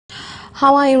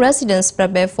Hawaiian residents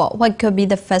prepare for what could be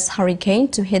the first hurricane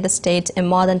to hit the state in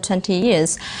more than 20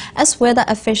 years, as weather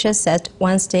officials said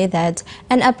Wednesday that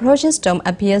an approaching storm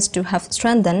appears to have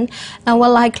strengthened and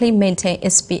will likely maintain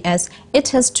its speed as it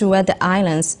heads toward the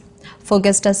islands.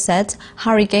 Forecasters said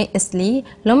Hurricane Iselle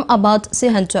loomed about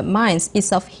 300 miles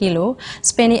east of Hilo,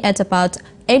 spinning at about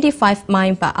 85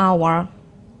 miles per hour.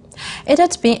 It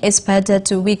had been expected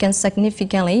to weaken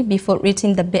significantly before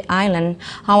reaching the Big Island.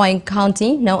 Hawaiian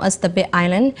County, known as the Big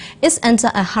Island, is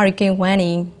under a hurricane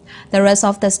warning. The rest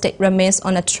of the state remains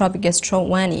on a tropical storm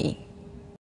warning.